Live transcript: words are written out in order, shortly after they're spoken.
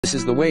This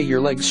is the way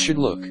your legs should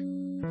look.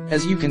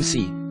 As you can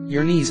see,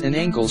 your knees and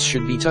ankles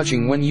should be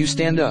touching when you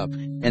stand up,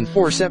 and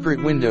 4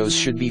 separate windows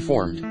should be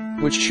formed,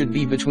 which should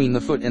be between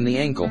the foot and the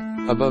ankle,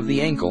 above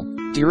the ankle,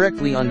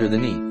 directly under the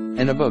knee,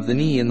 and above the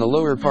knee in the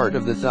lower part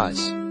of the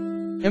thighs.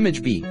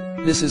 Image B.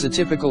 This is a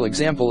typical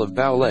example of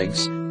bow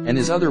legs, and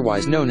is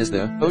otherwise known as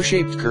the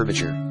O-shaped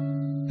curvature.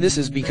 This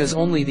is because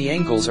only the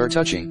ankles are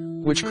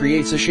touching, which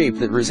creates a shape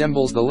that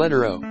resembles the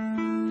letter O.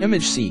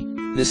 Image C.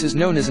 This is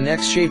known as an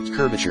X-shaped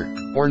curvature,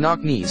 or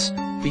knock knees,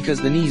 because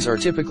the knees are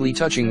typically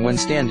touching when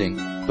standing,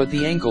 but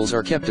the ankles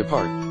are kept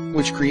apart,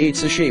 which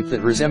creates a shape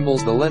that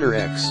resembles the letter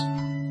X.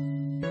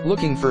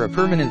 Looking for a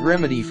permanent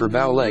remedy for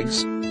bow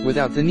legs,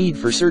 without the need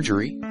for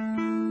surgery?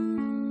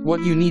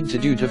 What you need to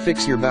do to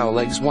fix your bow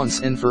legs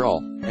once and for all,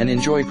 and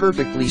enjoy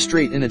perfectly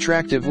straight and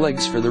attractive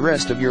legs for the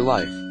rest of your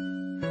life.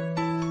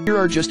 Here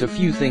are just a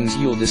few things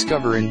you'll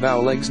discover in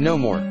bow legs no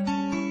more.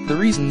 The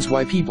reasons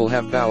why people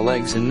have bow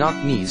legs and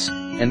knock knees,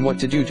 and what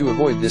to do to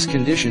avoid this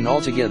condition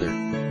altogether.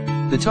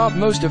 The top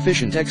most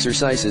efficient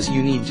exercises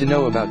you need to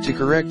know about to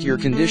correct your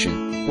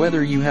condition,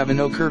 whether you have an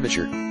O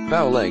curvature,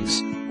 bow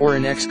legs, or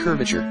an X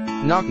curvature,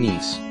 knock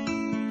knees.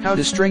 How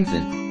to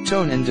strengthen,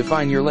 tone and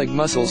define your leg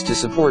muscles to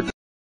support